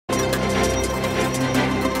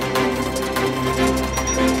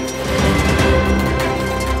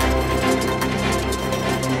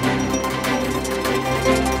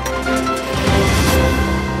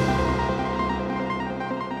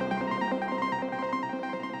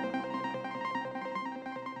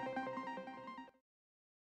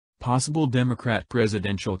Possible Democrat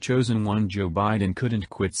presidential chosen one Joe Biden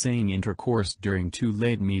couldn't quit saying intercourse during two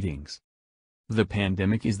late meetings. The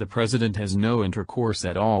pandemic is the president has no intercourse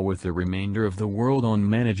at all with the remainder of the world on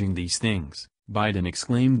managing these things, Biden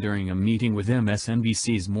exclaimed during a meeting with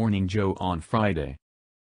MSNBC's Morning Joe on Friday.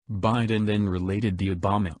 Biden then related the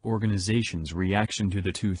Obama organization's reaction to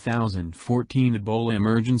the 2014 Ebola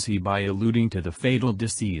emergency by alluding to the fatal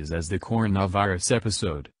disease as the coronavirus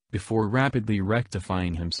episode, before rapidly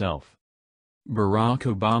rectifying himself. Barack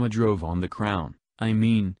Obama drove on the crown,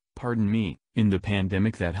 pardon me, in the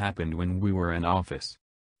pandemic that happened when we were in office.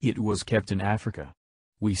 It was kept in Africa.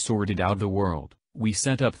 We sorted out the world, we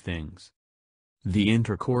set up things. The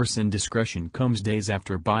intercourse indiscretion comes days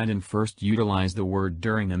after Biden first utilized the word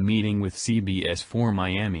during a meeting with CBS 4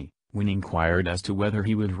 Miami, when inquired as to whether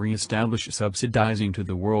he would re-establish subsidizing to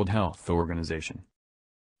the World Health Organization.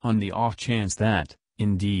 On the off chance that,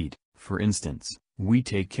 indeed, for instance, we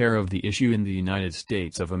take care of the issue in the United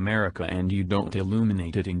States of America and you don't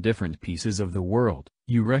illuminate it in different pieces of the world,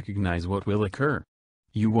 you recognize what will occur.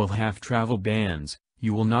 You will have travel bans,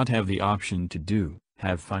 you will not have the option to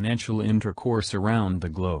have financial intercourse around the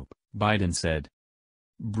globe, Biden said.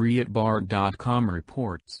 Breitbart.com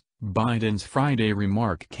reports, Biden's Friday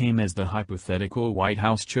remark came as the hypothetical White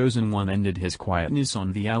House chosen one ended his quietness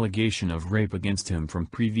on the allegation of rape against him from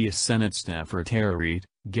previous Senate staffer Tara Reade,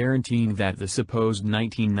 guaranteeing that the supposed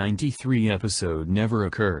 1993 episode never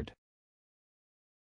occurred.